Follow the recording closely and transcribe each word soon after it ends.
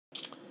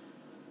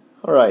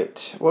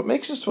Alright, what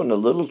makes this one a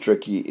little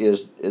tricky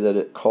is that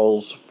it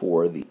calls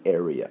for the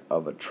area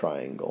of a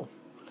triangle.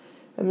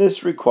 And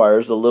this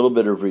requires a little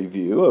bit of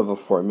review of a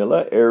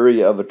formula.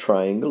 Area of a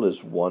triangle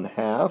is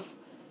 1/2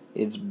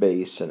 its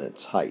base and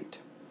its height.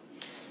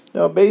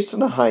 Now base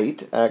and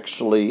height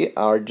actually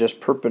are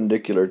just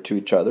perpendicular to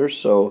each other,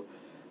 so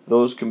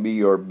those can be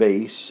your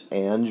base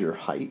and your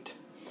height.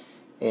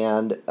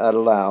 And it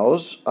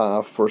allows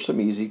for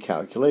some easy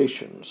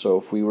calculation. So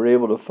if we were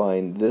able to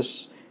find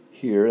this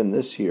here and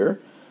this here,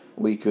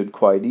 we could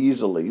quite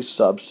easily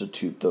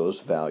substitute those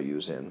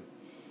values in.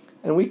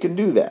 And we can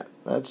do that.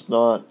 That's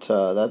not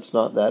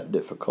that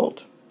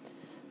difficult.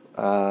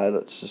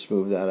 Let's just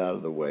move that out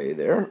of the way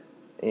there.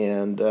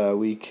 And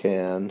we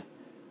can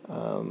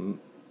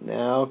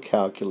now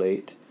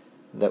calculate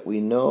that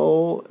we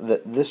know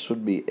that this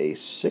would be a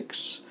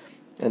 6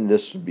 and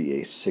this would be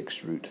a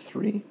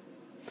 6√3.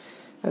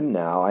 And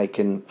now I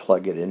can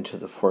plug it into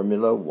the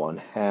formula: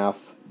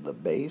 1/2 the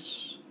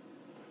base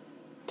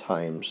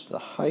times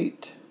the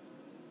height,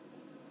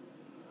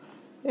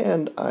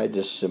 and I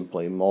just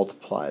simply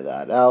multiply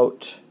that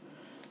out.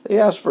 They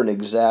ask for an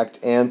exact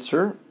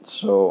answer,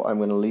 so I'm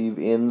going to leave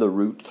in the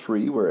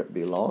 √3 where it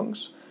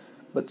belongs.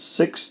 But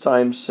 6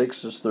 times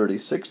 6 is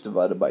 36,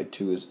 divided by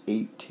 2 is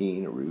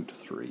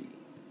 18√3.